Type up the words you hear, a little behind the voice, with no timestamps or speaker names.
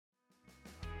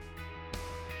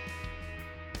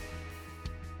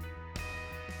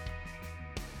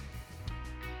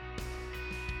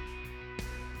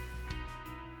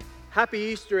Happy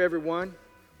Easter, everyone.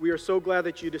 We are so glad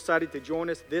that you decided to join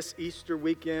us this Easter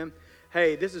weekend.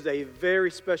 Hey, this is a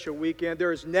very special weekend.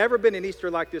 There has never been an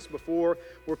Easter like this before,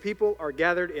 where people are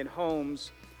gathered in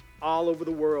homes all over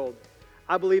the world.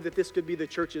 I believe that this could be the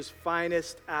church's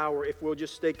finest hour if we'll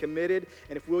just stay committed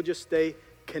and if we'll just stay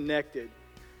connected.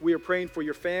 We are praying for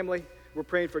your family. We're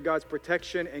praying for God's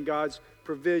protection and God's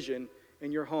provision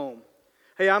in your home.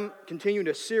 Hey, I'm continuing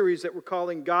a series that we're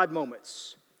calling God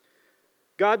Moments.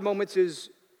 God Moments is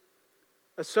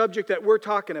a subject that we're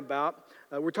talking about.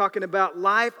 We're talking about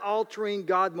life-altering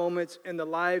God moments in the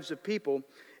lives of people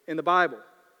in the Bible.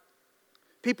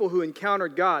 People who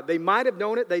encountered God. They might have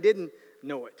known it, they didn't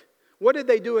know it. What did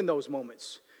they do in those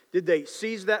moments? Did they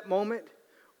seize that moment?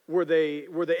 Were they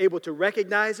able to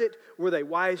recognize it? Were they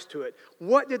wise to it?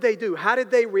 What did they do? How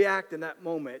did they react in that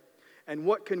moment? And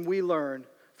what can we learn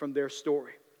from their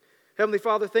story? Heavenly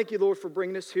Father, thank you, Lord, for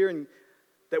bringing us here and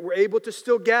that we're able to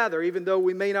still gather, even though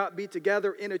we may not be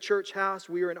together in a church house.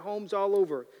 We are in homes all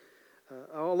over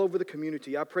the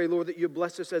community. I pray, Lord, that you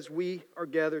bless us as we are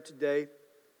gathered today.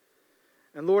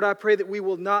 And Lord, I pray that we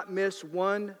will not miss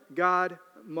one God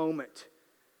moment.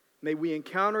 May we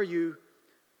encounter you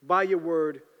by your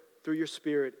word through your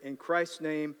Spirit. In Christ's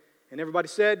name. And everybody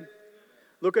said,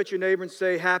 look at your neighbor and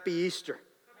say, Happy Easter.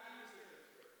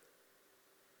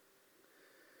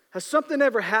 Has something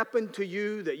ever happened to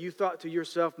you that you thought to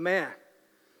yourself, man,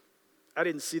 I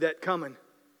didn't see that coming?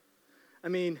 I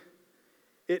mean,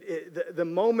 the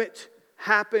moment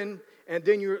happened, and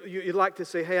then you'd like to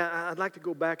say, hey, I'd like to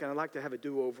go back and I'd like to have a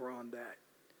do-over on that.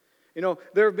 You know,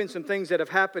 there have been some things that have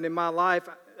happened in my life,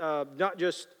 not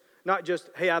just,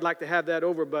 hey, I'd like to have that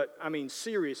over, but I mean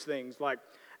serious things like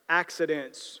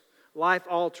accidents,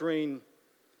 life-altering,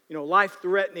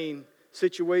 life-threatening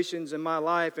situations in my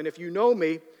life. And if you know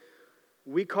me,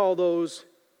 we call those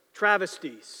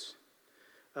travesties.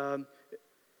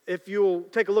 If you'll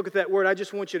take a look at that word, I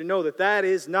just want you to know that that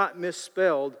is not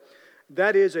misspelled.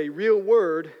 That is a real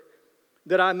word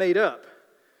that I made up.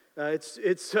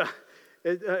 It's a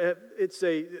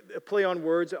play on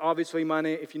words. Obviously, my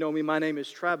name, if you know me, my name is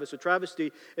Travis. A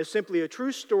travesty is simply a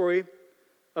true story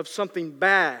of something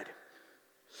bad,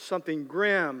 something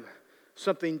grim,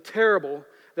 something terrible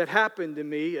that happened to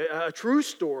me, a true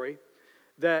story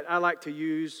that I like to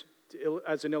use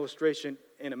as an illustration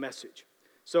in a message.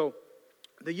 So,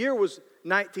 the year was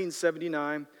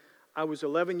 1979. I was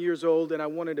 11 years old and I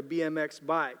wanted a BMX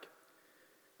bike.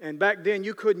 And back then,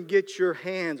 you couldn't get your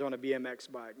hands on a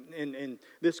BMX bike in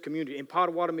this community. In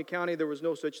Pottawatomie County, there was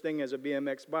no such thing as a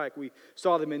BMX bike. We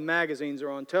saw them in magazines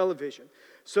or on television.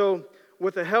 So,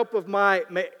 with the help of my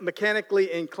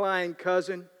mechanically inclined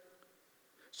cousin,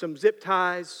 some zip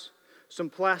ties,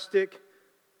 some plastic,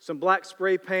 some black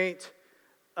spray paint,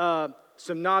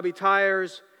 some knobby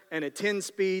tires, and a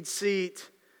 10-speed seat,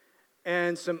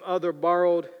 and some other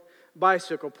borrowed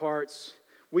bicycle parts,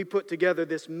 we put together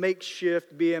this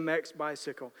makeshift BMX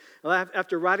bicycle.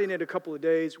 After riding it a couple of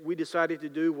days, we decided to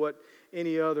do what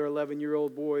any other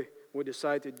 11-year-old boy would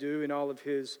decide to do in all of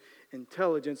his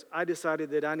intelligence. I decided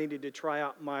that I needed to try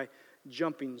out my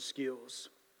jumping skills.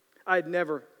 I'd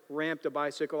never ramped a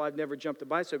bicycle. I've never jumped a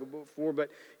bicycle before, but,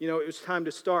 it was time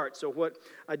to start. So what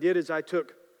I did is I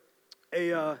took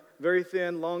a very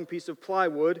thin, long piece of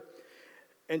plywood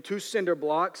and 2 cinder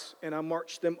blocks, and I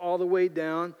marched them all the way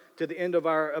down to the end of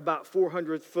our about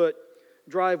 400-foot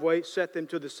driveway, set them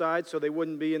to the side so they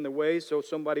wouldn't be in the way, so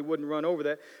somebody wouldn't run over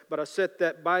that. But I set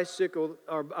that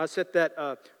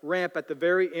ramp at the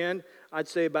very end, I'd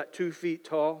say about 2 feet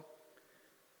tall.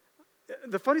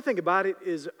 The funny thing about it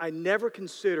is I never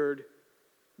considered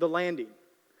the landing.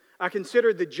 I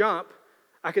considered the jump,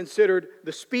 I considered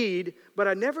the speed, but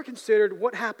I never considered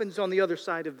what happens on the other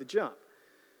side of the jump.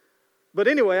 But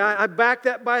anyway, I backed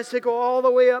that bicycle all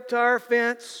the way up to our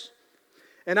fence,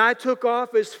 and I took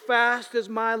off as fast as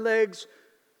my legs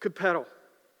could pedal.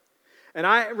 And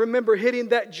I remember hitting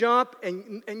that jump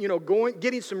and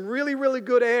getting some really, really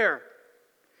good air.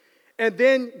 And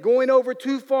then going over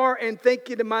too far and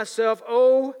thinking to myself,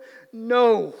 oh,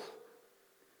 no.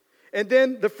 And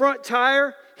then the front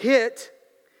tire hit,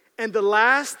 and the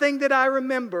last thing that I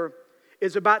remember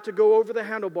is about to go over the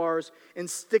handlebars and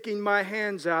sticking my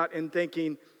hands out and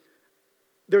thinking,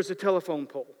 there's a telephone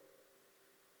pole.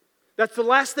 That's the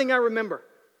last thing I remember.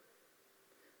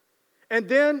 And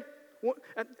then,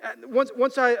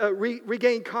 once I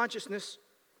regained consciousness,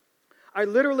 I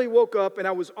literally woke up and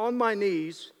I was on my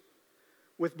knees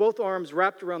with both arms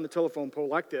wrapped around the telephone pole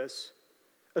like this,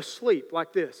 asleep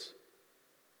like this.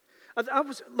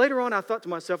 Later on, I thought to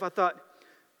myself,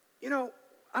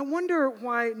 I wonder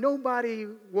why nobody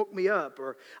woke me up.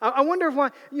 Or I wonder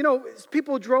why, as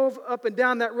people drove up and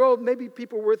down that road, maybe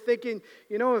people were thinking,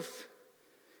 if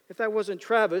that wasn't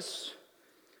Travis,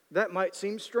 that might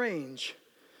seem strange.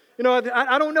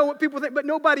 I don't know what people think, but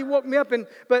nobody woke me up.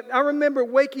 But I remember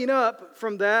waking up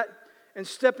from that and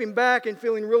stepping back and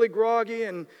feeling really groggy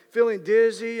and feeling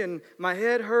dizzy and my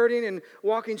head hurting and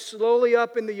walking slowly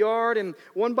up in the yard. And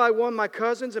one by one, my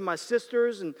cousins and my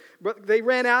sisters, they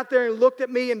ran out there and looked at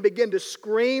me and began to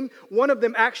scream. One of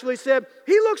them actually said,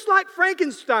 "He looks like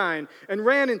Frankenstein," and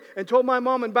ran and told my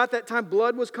mom. And about that time,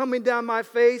 blood was coming down my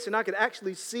face, and I could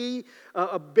actually see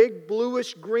a big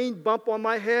bluish green bump on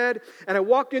my head. And I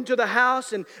walked into the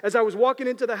house, and as I was walking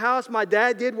into the house, my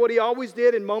dad did what he always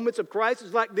did in moments of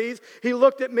crisis like these. He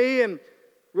looked at me and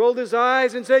rolled his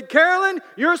eyes and said, "Carolyn,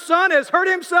 your son has hurt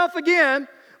himself again."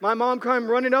 My mom came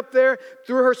running up there,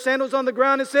 threw her sandals on the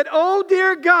ground and said, "Oh,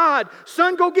 dear God,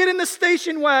 son, go get in the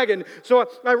station wagon." So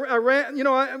I ran,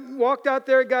 I walked out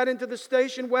there, got into the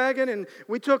station wagon, and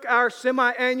we took our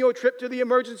semi-annual trip to the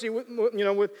emergency,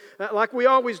 like we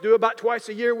always do, about twice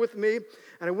a year with me.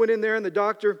 And I went in there, and the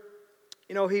doctor,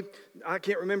 I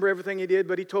can't remember everything he did,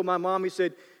 but he told my mom, he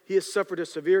said, "He has suffered a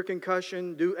severe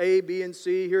concussion. Do A, B, and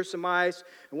C. Here's some ice.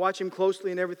 And watch him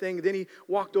closely and everything." And then he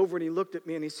walked over and he looked at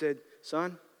me and he said,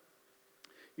 "Son,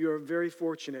 you are very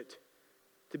fortunate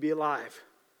to be alive."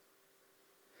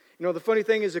 The funny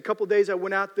thing is, a couple days I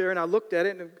went out there and I looked at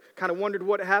it and kind of wondered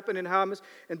what happened and how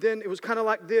and then it was kind of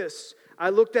like this. I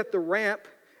looked at the ramp.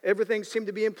 Everything seemed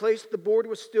to be in place. The board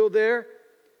was still there.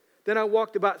 Then I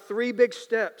walked about 3 big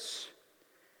steps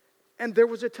and there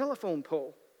was a telephone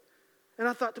pole. And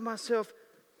I thought to myself,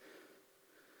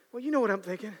 well, you know what I'm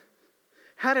thinking.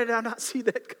 How did I not see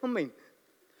that coming?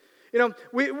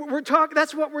 We're talking.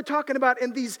 That's what we're talking about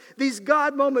in these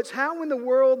God moments. How in the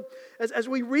world, as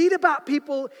we read about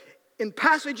people in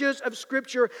passages of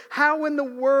Scripture, how in the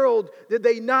world did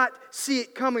they not see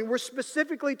it coming? We're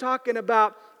specifically talking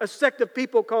about a sect of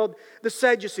people called the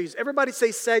Sadducees. Everybody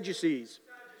say Sadducees.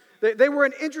 They were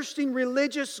an interesting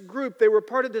religious group. They were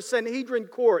part of the Sanhedrin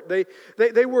court.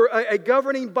 They were a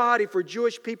governing body for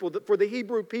Jewish people, for the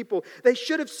Hebrew people. They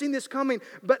should have seen this coming,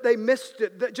 but they missed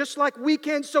it. Just like we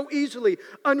can so easily.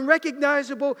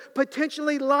 Unrecognizable,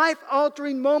 potentially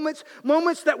life-altering moments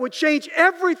that would change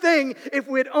everything if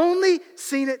we had only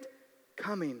seen it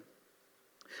coming.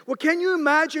 Well, can you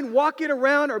imagine walking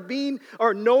around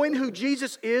or knowing who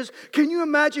Jesus is? Can you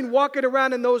imagine walking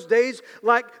around in those days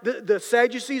like the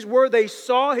Sadducees were? They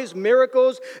saw his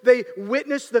miracles. They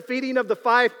witnessed the feeding of the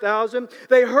 5,000.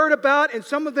 They heard about, and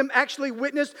some of them actually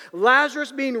witnessed,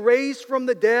 Lazarus being raised from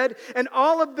the dead, and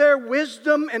all of their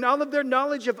wisdom and all of their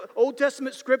knowledge of Old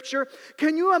Testament Scripture.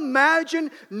 Can you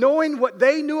imagine knowing what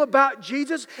they knew about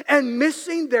Jesus and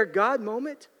missing their God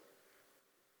moment?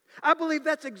 I believe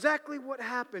that's exactly what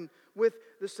happened with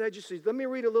the Sadducees. Let me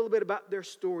read a little bit about their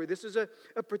story. This is a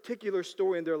particular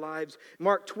story in their lives.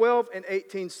 Mark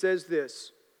 12:18 says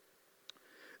this.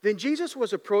 Then Jesus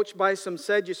was approached by some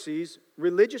Sadducees,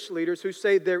 religious leaders, who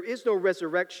say there is no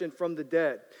resurrection from the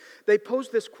dead. They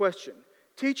posed this question.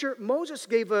 "Teacher, Moses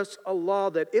gave us a law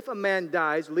that if a man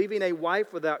dies, leaving a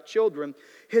wife without children,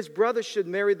 his brother should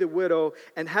marry the widow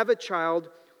and have a child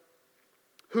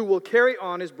who will carry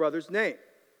on his brother's name."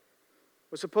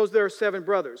 Well, suppose there are 7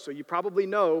 brothers, so you probably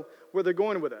know where they're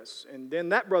going with us. And then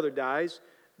that brother dies,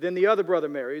 then the other brother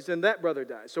marries, then that brother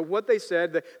dies. So what they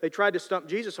said, they tried to stump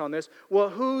Jesus on this. Well,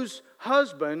 whose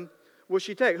husband will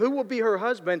she take? Who will be her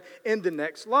husband in the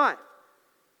next life?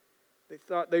 They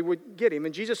thought they would get him.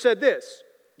 And Jesus said this.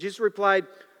 Jesus replied,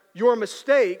 "Your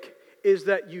mistake is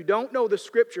that you don't know the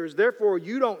Scriptures, therefore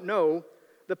you don't know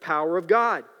the power of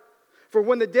God. For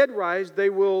when the dead rise, they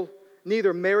will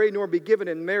neither marry nor be given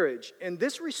in marriage. In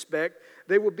this respect,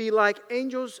 they will be like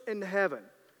angels in heaven.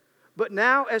 But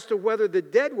now, as to whether the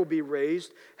dead will be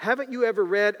raised, haven't you ever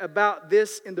read about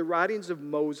this in the writings of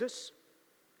Moses?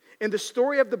 In the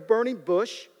story of the burning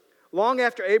bush, long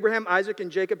after Abraham, Isaac,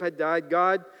 and Jacob had died,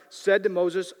 God said to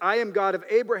Moses, 'I am God of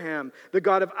Abraham, the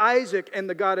God of Isaac, and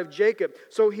the God of Jacob.'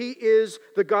 So he is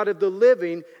the God of the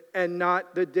living and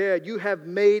not the dead. You have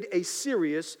made a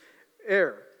serious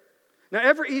error." Now,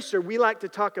 every Easter, we like to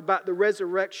talk about the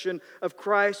resurrection of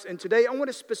Christ. And today, I want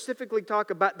to specifically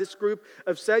talk about this group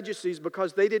of Sadducees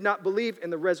because they did not believe in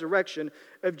the resurrection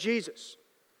of Jesus.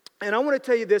 And I want to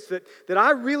tell you this, that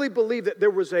I really believe that there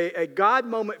was a God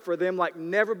moment for them like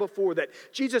never before, that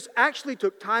Jesus actually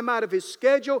took time out of his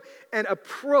schedule and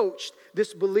approached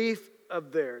this belief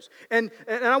of theirs. And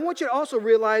I want you to also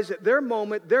realize that their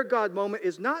moment, their God moment,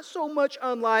 is not so much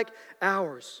unlike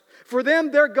ours. For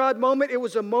them, their God moment, it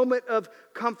was a moment of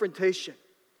confrontation.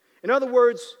 In other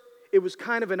words, it was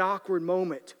kind of an awkward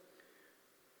moment.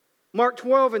 Mark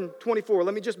 12 and 24,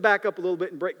 let me just back up a little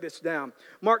bit and break this down.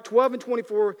 Mark 12 and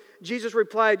 24, Jesus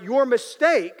replied, "Your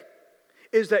mistake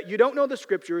is that you don't know the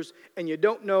Scriptures and you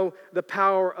don't know the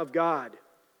power of God."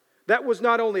 That was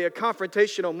not only a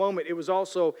confrontational moment, it was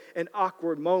also an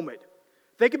awkward moment.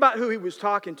 Think about who he was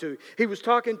talking to. He was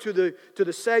talking to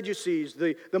the Sadducees,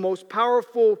 the most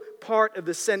powerful part of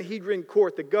the Sanhedrin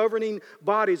court, the governing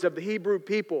bodies of the Hebrew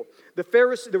people. There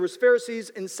was Pharisees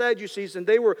and Sadducees, and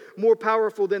they were more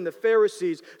powerful than the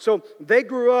Pharisees. So they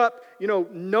grew up,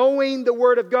 knowing the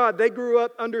Word of God. They grew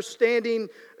up understanding,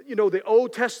 the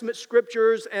Old Testament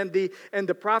scriptures and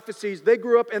the prophecies. They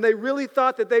grew up and they really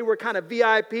thought that they were kind of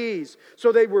VIPs.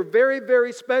 So they were very,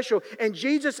 very special. And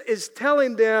Jesus is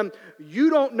telling them, you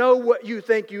don't know what you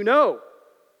think you know.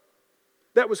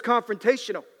 That was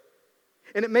confrontational.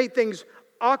 And it made things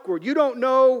awkward. You don't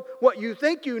know what you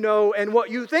think you know, and what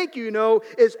you think you know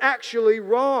is actually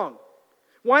wrong.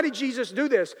 Why did Jesus do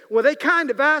this? Well, they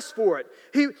kind of asked for it.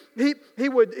 He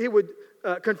would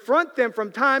confront them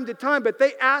from time to time, but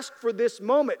they asked for this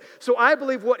moment. So I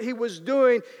believe what he was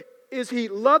doing is he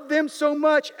loved them so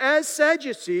much as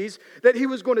Sadducees that he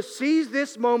was going to seize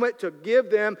this moment to give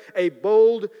them a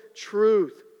bold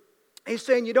truth. He's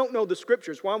saying you don't know the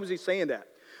Scriptures. Why was he saying that?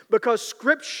 Because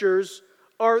Scriptures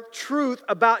are truth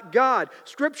about God.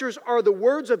 Scriptures are the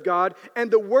words of God,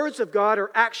 and the words of God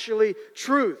are actually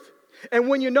truth. And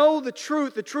when you know the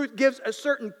truth gives a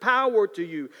certain power to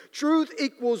you. Truth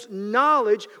equals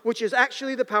knowledge, which is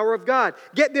actually the power of God.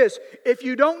 Get this, if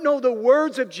you don't know the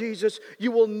words of Jesus,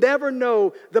 you will never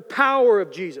know the power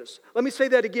of Jesus. Let me say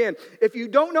that again. If you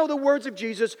don't know the words of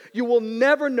Jesus, you will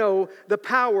never know the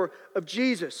power of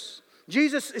Jesus.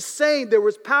 Jesus is saying there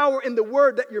was power in the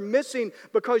Word that you're missing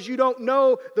because you don't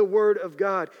know the Word of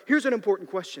God. Here's an important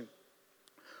question.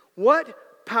 What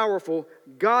powerful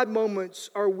God moments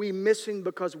are we missing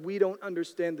because we don't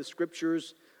understand the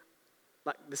Scriptures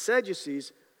like the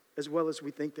Sadducees as well as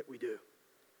we think that we do?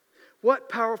 What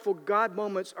powerful God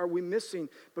moments are we missing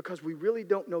because we really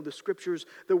don't know the Scriptures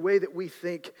the way that we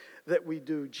think that we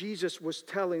do? Jesus was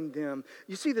telling them.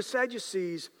 You see, the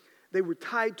Sadducees, they were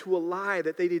tied to a lie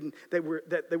that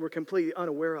they were completely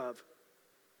unaware of.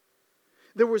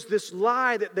 There was this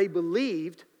lie that they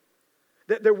believed,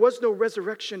 that there was no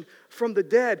resurrection from the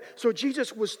dead. So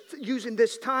Jesus was using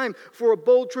this time for a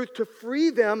bold truth to free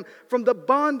them from the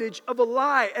bondage of a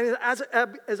lie. And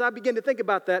as I began to think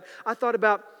about that, I thought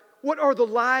about what are the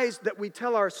lies that we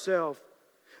tell ourselves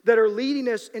that are leading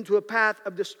us into a path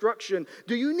of destruction?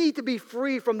 Do you need to be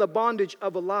free from the bondage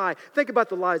of a lie? Think about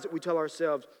the lies that we tell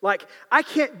ourselves. Like, I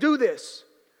can't do this.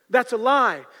 That's a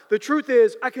lie. The truth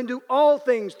is, I can do all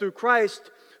things through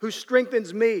Christ who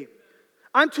strengthens me.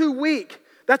 I'm too weak.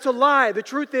 That's a lie. The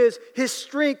truth is, His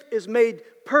strength is made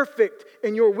perfect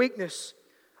in your weakness.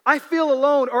 I feel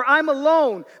alone, or I'm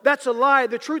alone. That's a lie.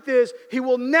 The truth is, He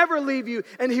will never leave you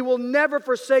and He will never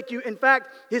forsake you. In fact,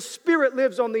 His Spirit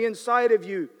lives on the inside of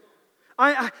you.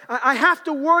 I have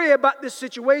to worry about this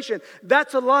situation.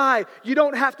 That's a lie. You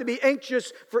don't have to be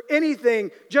anxious for anything.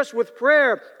 Just with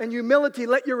prayer and humility,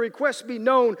 let your requests be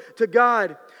known to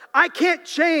God. I can't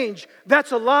change.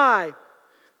 That's a lie.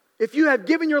 If you have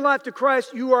given your life to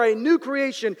Christ, you are a new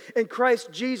creation in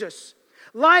Christ Jesus.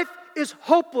 Life is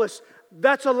hopeless.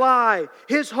 That's a lie.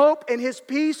 His hope and His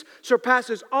peace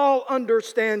surpasses all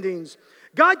understandings.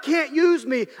 God can't use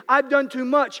me. I've done too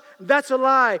much. That's a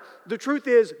lie. The truth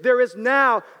is, there is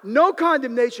now no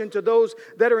condemnation to those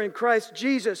that are in Christ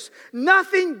Jesus.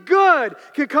 Nothing good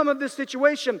can come of this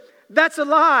situation. That's a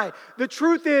lie. The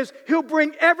truth is, He'll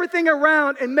bring everything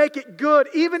around and make it good,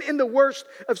 even in the worst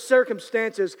of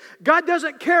circumstances. God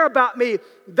doesn't care about me.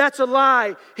 That's a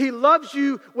lie. He loves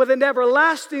you with an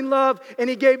everlasting love, and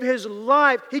He gave His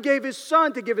life. He gave His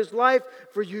Son to give His life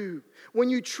for you. When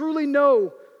you truly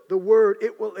know the Word,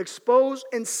 it will expose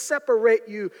and separate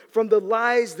you from the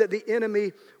lies that the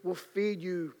enemy will feed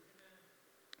you.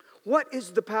 What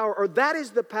is the power, or that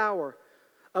is the power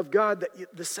of God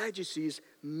that the Sadducees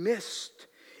missed.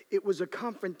 It was a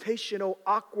confrontational,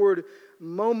 awkward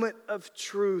moment of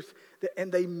truth,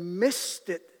 and they missed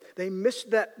it. They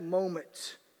missed that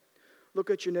moment. Look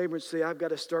at your neighbor and say, I've got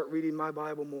to start reading my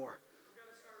Bible more.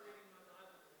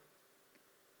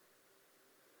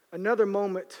 Another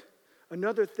moment,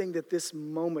 another thing that this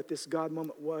moment, this God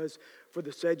moment was for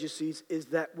the Sadducees is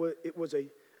that it was a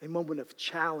moment of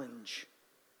challenge.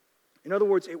 In other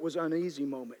words, it was an uneasy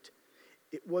moment.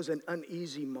 It was an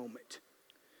uneasy moment.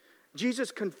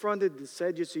 Jesus confronted the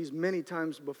Sadducees many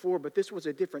times before, but this was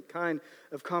a different kind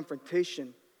of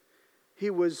confrontation. He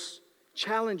was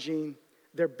challenging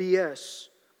their BS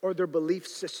or their belief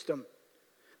system.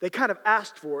 They kind of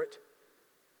asked for it.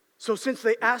 So since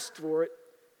they asked for it,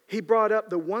 he brought up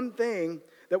the one thing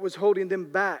that was holding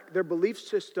them back, their belief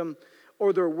system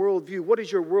or their worldview. What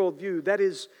is your worldview? That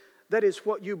is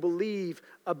what you believe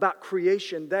about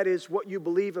creation. That is what you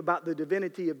believe about the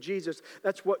divinity of Jesus.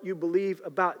 That's what you believe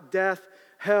about death,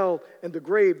 hell, and the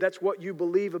grave. That's what you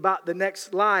believe about the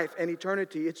next life and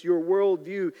eternity. It's your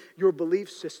worldview, your belief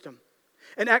system.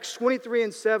 In Acts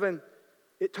 23:7,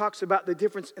 it talks about the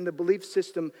difference in the belief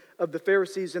system of the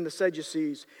Pharisees and the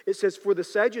Sadducees. It says, for the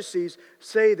Sadducees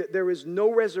say that there is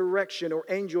no resurrection or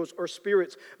angels or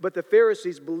spirits, but the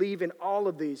Pharisees believe in all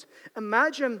of these.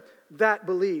 Imagine that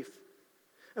belief.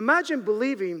 Imagine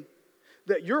believing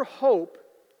that your hope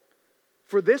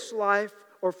for this life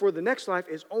or for the next life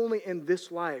is only in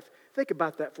this life. Think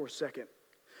about that for a second.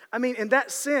 I mean, in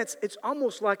that sense, it's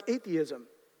almost like atheism.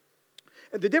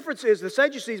 And the difference is the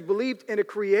Sadducees believed in a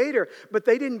creator, but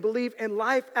they didn't believe in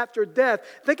life after death.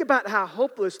 Think about how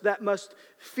hopeless that must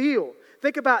feel.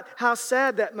 Think about how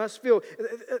sad that must feel.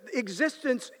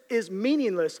 Existence is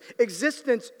meaningless.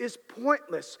 Existence is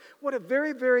pointless. What a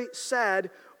very, very sad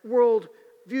world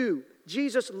view.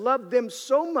 Jesus loved them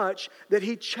so much that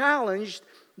he challenged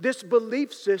this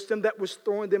belief system that was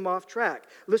throwing them off track.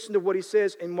 Listen to what he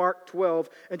says in Mark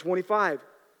 12:25.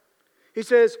 He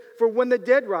says, for when the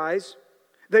dead rise,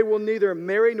 they will neither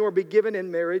marry nor be given in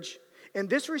marriage. In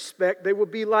this respect, they will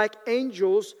be like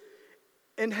angels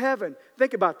in heaven.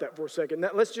 Think about that for a second.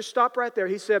 Now, let's just stop right there.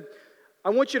 He said, I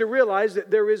want you to realize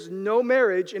that there is no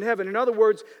marriage in heaven. In other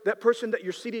words, that person that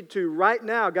you're seated to right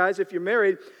now, guys, if you're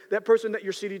married, that person that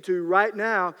you're seated to right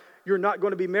now, you're not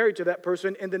going to be married to that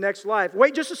person in the next life.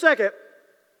 Wait just a second.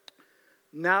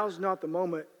 Now's not the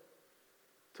moment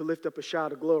to lift up a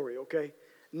shout of glory, okay?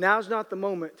 Now's not the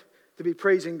moment to be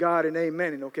praising God and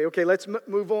amen. Okay, let's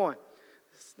move on.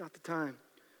 It's not the time.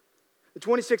 The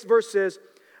 26th verse says,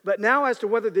 but now as to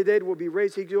whether the dead will be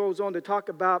raised, he goes on to talk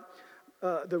about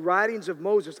the writings of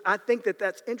Moses. I think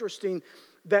that's interesting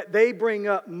that they bring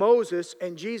up Moses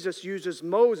and Jesus uses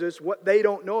Moses, what they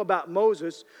don't know about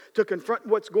Moses, to confront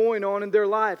what's going on in their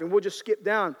life. And we'll just skip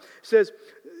down. It says,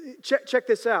 check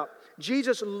this out.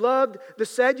 Jesus loved the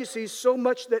Sadducees so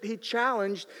much that he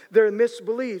challenged their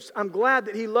misbeliefs. I'm glad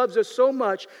that he loves us so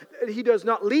much that he does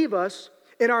not leave us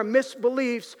in our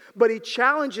misbeliefs, but he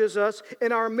challenges us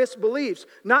in our misbeliefs.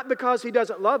 Not because he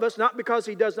doesn't love us, not because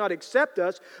he does not accept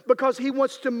us, because he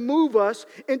wants to move us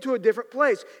into a different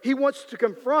place. He wants to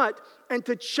confront and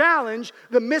to challenge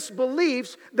the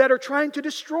misbeliefs that are trying to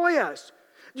destroy us.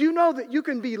 Do you know that you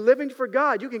can be living for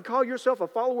God? You can call yourself a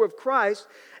follower of Christ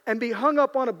and be hung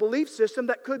up on a belief system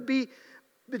that could be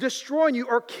destroying you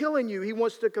or killing you. He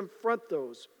wants to confront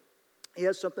those. He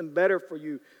has something better for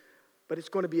you, but it's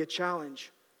going to be a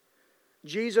challenge.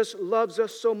 Jesus loves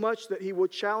us so much that he will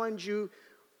challenge you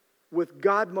with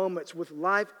God moments, with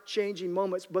life-changing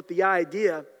moments, but the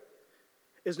idea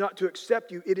is not to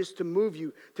accept you, it is to move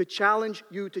you, to challenge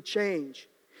you to change.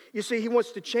 You see, he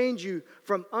wants to change you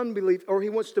from unbelief, or he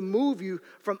wants to move you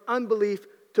from unbelief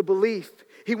to belief.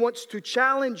 He wants to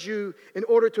challenge you in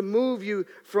order to move you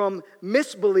from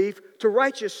misbelief to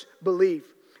righteous belief.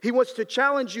 He wants to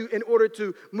challenge you in order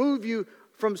to move you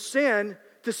from sin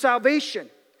to salvation.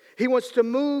 He wants to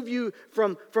move you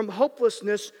from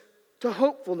hopelessness to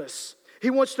hopefulness. He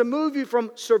wants to move you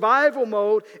from survival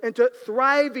mode into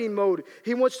thriving mode.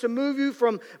 He wants to move you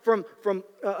from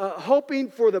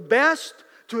hoping for the best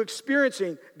to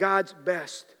experiencing God's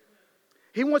best.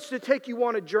 He wants to take you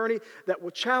on a journey that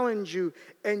will challenge you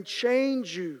and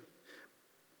change you.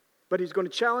 But he's going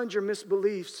to challenge your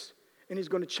misbeliefs and he's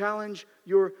going to challenge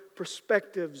your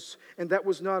perspectives. And that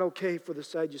was not okay for the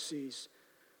Sadducees.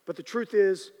 But the truth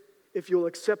is, if you'll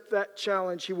accept that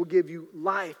challenge, he will give you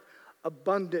life,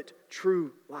 abundant,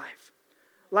 true life.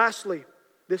 Lastly,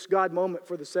 this God moment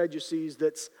for the Sadducees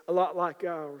that's a lot like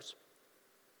ours.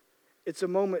 It's a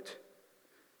moment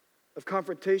of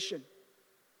confrontation.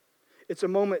 It's a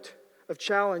moment of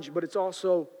challenge, but it's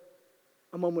also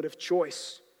a moment of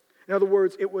choice. In other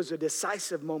words, it was a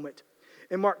decisive moment.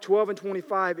 In Mark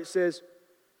 12:25, it says,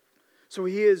 so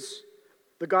he is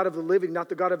the God of the living, not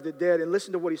the God of the dead. And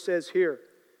listen to what he says here.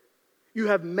 You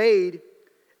have made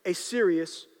a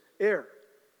serious error.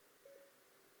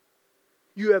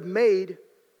 You have made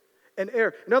an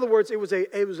error. In other words, it was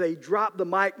a drop the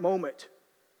mic moment.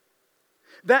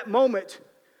 That moment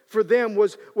for them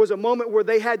was a moment where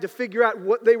they had to figure out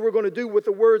what they were going to do with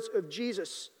the words of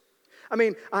Jesus. I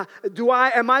mean,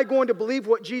 am I going to believe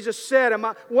what Jesus said?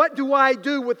 What do I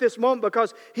do with this moment?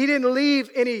 Because he didn't leave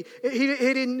any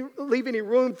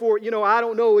room for, I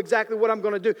don't know exactly what I'm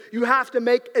going to do. You have to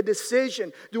make a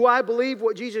decision. Do I believe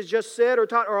what Jesus just said or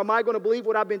taught, or am I going to believe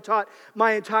what I've been taught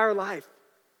my entire life?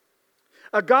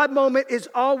 A God moment is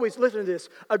always, listen to this,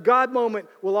 a God moment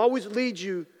will always lead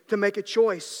you to make a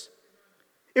choice.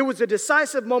 It was a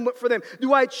decisive moment for them.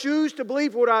 Do I choose to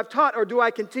believe what I've taught, or do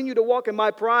I continue to walk in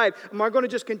my pride? Am I going to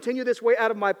just continue this way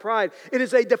out of my pride? It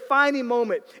is a defining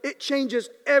moment. It changes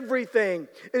everything.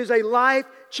 It is a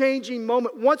life-changing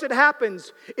moment. Once it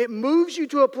happens, it moves you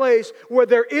to a place where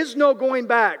there is no going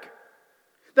back.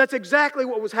 That's exactly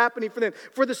what was happening for them.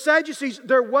 For the Sadducees,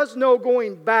 there was no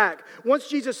going back. Once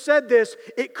Jesus said this,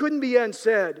 it couldn't be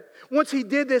unsaid. Once he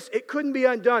did this, it couldn't be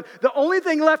undone. The only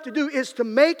thing left to do is to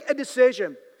make a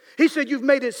decision. He said, you've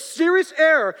made a serious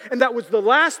error, and that was the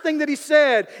last thing that he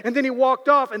said. And then he walked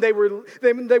off, and they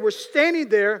were standing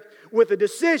there with a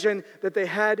decision that they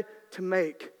had to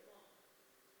make.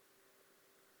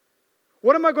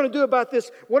 What am I going to do about this?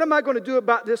 What am I going to do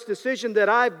about this decision that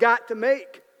I've got to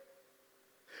make?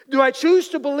 Do I choose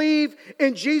to believe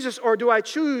in Jesus, or do I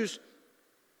choose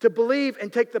to believe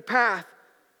and take the path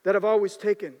that I've always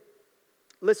taken?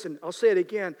 Listen, I'll say it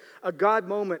again. A God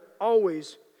moment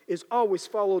is always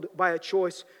followed by a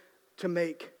choice to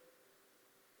make.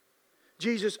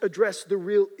 Jesus addressed the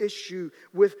real issue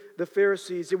with the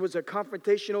Pharisees. It was a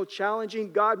confrontational,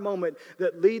 challenging God moment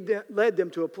that led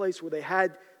them to a place where they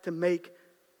had to make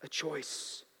a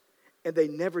choice. And they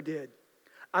never did.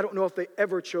 I don't know if they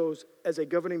ever chose, as a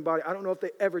governing body, I don't know if they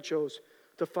ever chose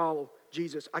to follow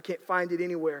Jesus. I can't find it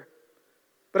anywhere.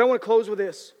 But I want to close with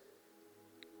this.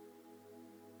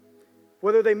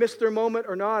 Whether they missed their moment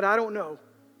or not, I don't know.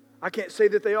 I can't say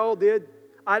that they all did.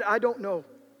 I don't know.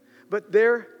 But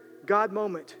their God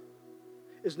moment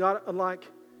is not unlike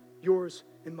yours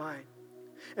and mine.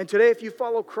 And today, if you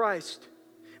follow Christ,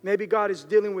 maybe God is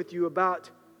dealing with you about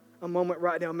a moment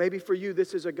right now. Maybe for you,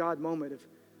 this is a God moment,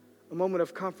 a moment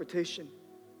of confrontation.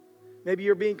 Maybe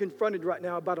you're being confronted right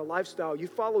now about a lifestyle. You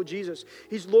follow Jesus.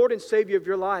 He's Lord and Savior of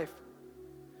your life.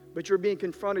 But you're being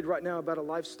confronted right now about a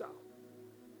lifestyle.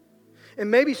 And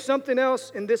maybe something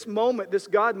else in this moment, this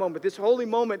God moment, this holy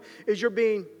moment, is you're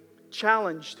being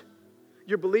challenged.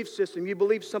 Your belief system. You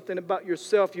believe something about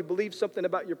yourself. You believe something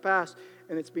about your past,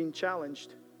 and it's being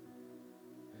challenged.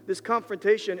 This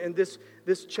confrontation and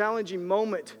this challenging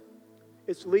moment,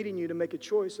 it's leading you to make a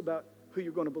choice about who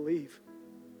you're going to believe.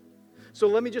 So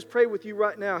let me just pray with you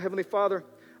right now. Heavenly Father,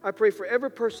 I pray for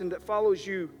every person that follows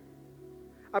you.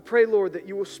 I pray, Lord, that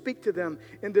you will speak to them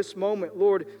in this moment.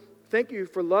 Lord, thank you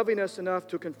for loving us enough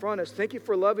to confront us. Thank you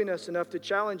for loving us enough to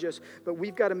challenge us. But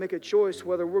we've got to make a choice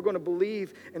whether we're going to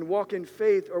believe and walk in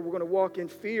faith or we're going to walk in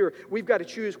fear. We've got to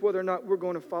choose whether or not we're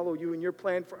going to follow you and your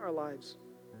plan for our lives.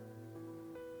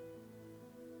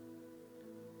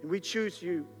 And we choose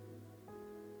you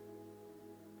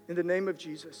in the name of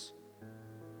Jesus.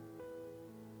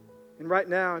 And right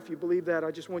now, if you believe that, I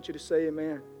just want you to say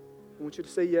amen. I want you to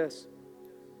say yes.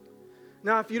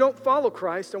 Now, if you don't follow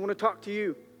Christ, I want to talk to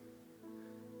you.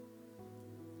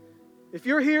 If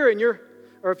you're here and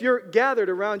if you're gathered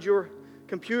around your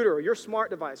computer or your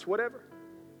smart device, whatever,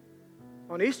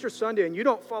 on Easter Sunday and you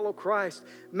don't follow Christ,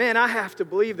 man, I have to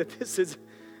believe that this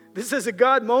is a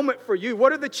God moment for you.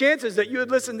 What are the chances that you would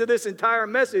listen to this entire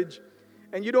message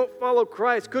and you don't follow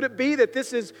Christ? Could it be that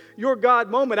this is your God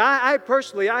moment? I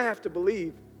personally have to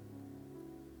believe.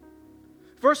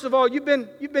 First of all, you've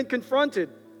been confronted.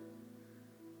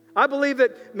 I believe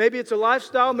that maybe it's a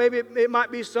lifestyle, maybe it might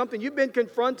be something. You've been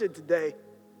confronted today.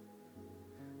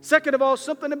 Second of all,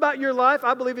 something about your life,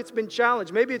 I believe it's been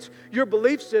challenged. Maybe it's your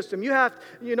belief system. You're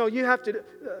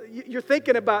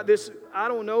thinking about this. I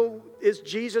don't know, is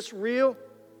Jesus real?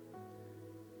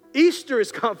 Easter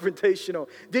is confrontational.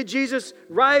 Did Jesus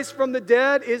rise from the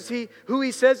dead? Is he who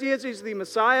he says he is? He's the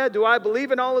Messiah. Do I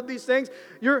believe in all of these things?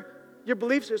 Your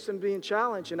belief system being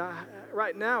challenged, and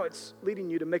right now it's leading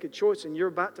you to make a choice, and you're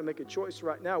about to make a choice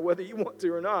right now, whether you want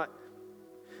to or not.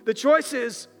 The choice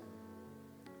is,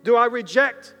 do I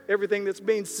reject everything that's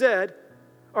being said,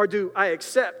 or do I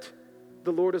accept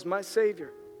the Lord as my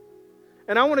Savior?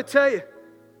 And I want to tell you,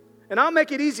 and I'll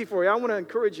make it easy for you, I want to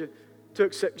encourage you to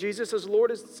accept Jesus as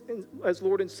Lord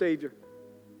and Savior.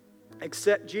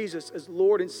 Accept Jesus as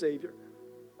Lord and Savior.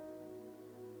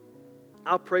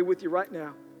 I'll pray with you right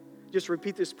now. Just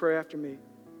repeat this prayer after me.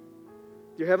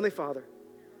 Dear Heavenly Father,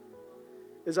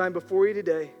 as I'm before you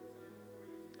today,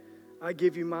 I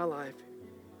give you my life.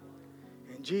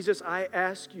 And Jesus, I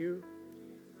ask you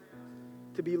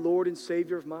to be Lord and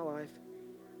Savior of my life.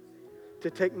 to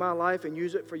take my life and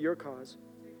use it for your cause.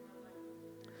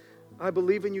 I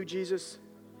believe in you, Jesus,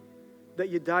 that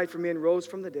you died for me and rose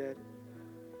from the dead.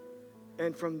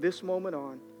 And from this moment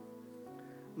on,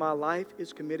 my life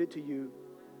is committed to you.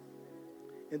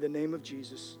 In the name of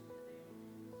Jesus.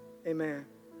 Amen.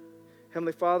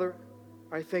 Heavenly Father,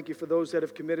 I thank you for those that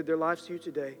have committed their lives to you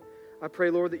today. I pray,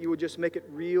 Lord, that you would just make it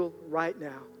real right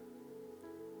now.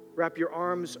 Wrap your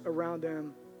arms around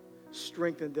them,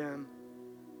 strengthen them,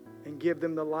 and give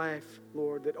them the life,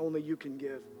 Lord, that only you can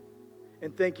give.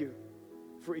 And thank you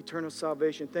for eternal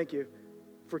salvation. Thank you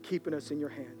for keeping us in your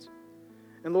hands.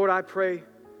 And Lord, I pray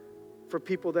for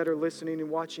people that are listening and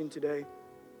watching today.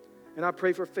 And I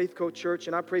pray for Faith Co Church,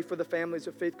 and I pray for the families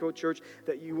of Faith Co Church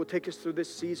that you will take us through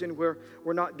this season where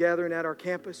we're not gathering at our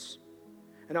campus.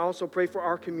 And I also pray for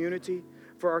our community,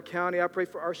 for our county. I pray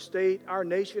for our state, our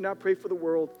nation. I pray for the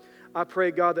world. I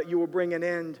pray, God, that you will bring an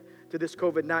end to this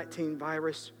COVID-19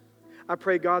 virus. I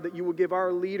pray, God, that you will give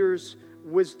our leaders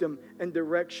wisdom and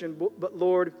direction. But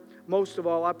Lord, most of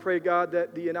all, I pray, God,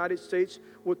 that the United States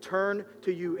will turn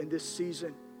to you in this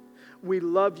season. We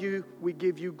love you, we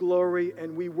give you glory,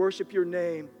 and we worship your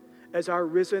name as our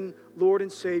risen Lord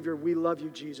and Savior. We love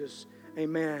you, Jesus.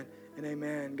 Amen and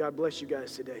amen. God bless you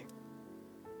guys today.